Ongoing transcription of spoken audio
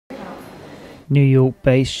New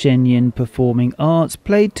York-based Shen Yun Performing Arts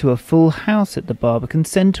played to a full house at the Barbican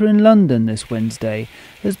Centre in London this Wednesday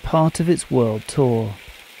as part of its world tour.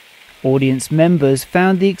 Audience members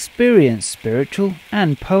found the experience spiritual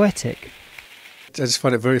and poetic. I just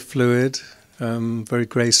find it very fluid, very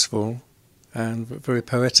graceful and very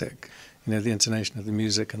poetic. You know, the intonation of the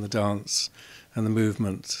music and the dance and the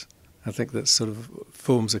movement. I think that sort of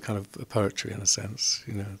forms a kind of a poetry in a sense,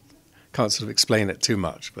 you know. Can't sort of explain it too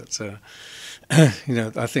much, but you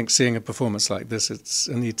know, I think seeing a performance like this,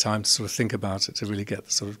 I need time to sort of think about it to really get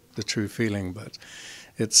the sort of the true feeling. But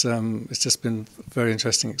it's just been a very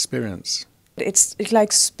interesting experience. It's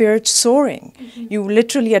like spirit soaring. Mm-hmm. You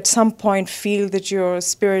literally at some point feel that your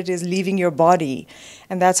spirit is leaving your body,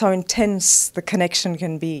 and that's how intense the connection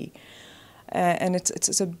can be. And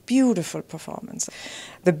it's a beautiful performance.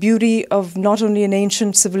 The beauty of not only an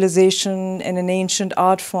ancient civilization and an ancient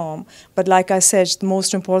art form, but like I said, the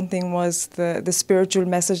most important thing was the spiritual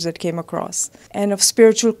message that came across, and of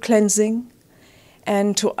spiritual cleansing,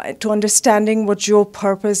 and to understanding what your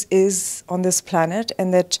purpose is on this planet,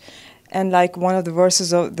 and like one of the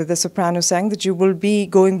verses of the soprano sang, that you will be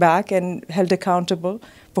going back and held accountable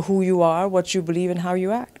for who you are, what you believe, and how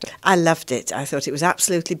you act. I loved it. I thought it was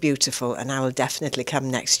absolutely beautiful, and I will definitely come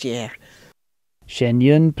next year. Shen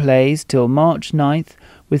Yun plays till March 9th,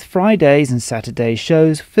 with Fridays and Saturday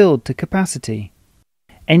shows filled to capacity.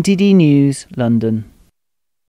 NTD News, London.